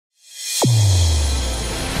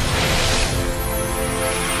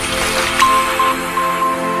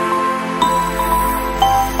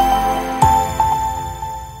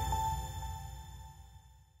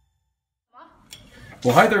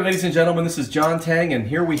Well, hi there, ladies and gentlemen. This is John Teng, and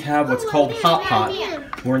here we have what's called hot pot.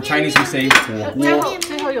 Or in Chinese, we say Hoa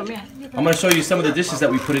Guo. I'm going to show you some of the dishes that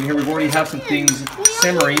we put in here. We already have some things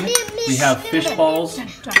simmering. We have fish balls.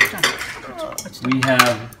 We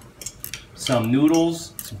have some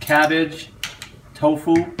noodles, some cabbage,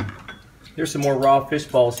 tofu. There's some more raw fish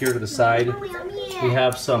balls here to the side. We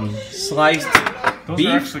have some sliced beef. Those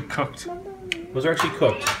are actually cooked. Those are actually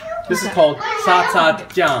cooked. This is called sa cha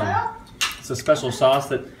jiang. It's a special sauce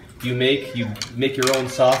that you make. You make your own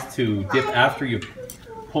sauce to dip after you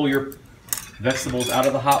pull your vegetables out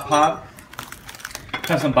of the hot pot.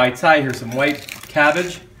 Have some bai cai here, some white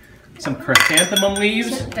cabbage, some chrysanthemum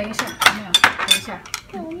leaves,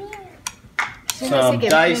 some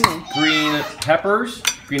diced green peppers,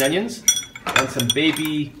 green onions, and some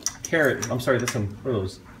baby carrot. I'm sorry, that's some, what are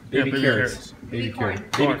those? Baby carrots. Baby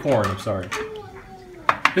corn, I'm sorry.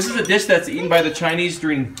 This is a dish that's eaten by the Chinese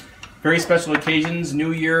during very special occasions,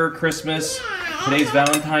 New Year, Christmas, today's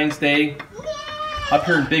Valentine's Day. Up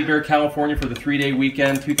here in Big Bear, California for the 3-day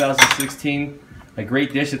weekend, 2016. A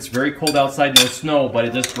great dish. It's very cold outside, no snow, but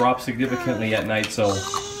it just drops significantly at night, so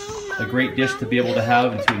a great dish to be able to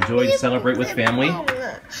have and to enjoy and celebrate with family.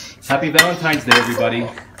 Happy Valentine's Day, everybody.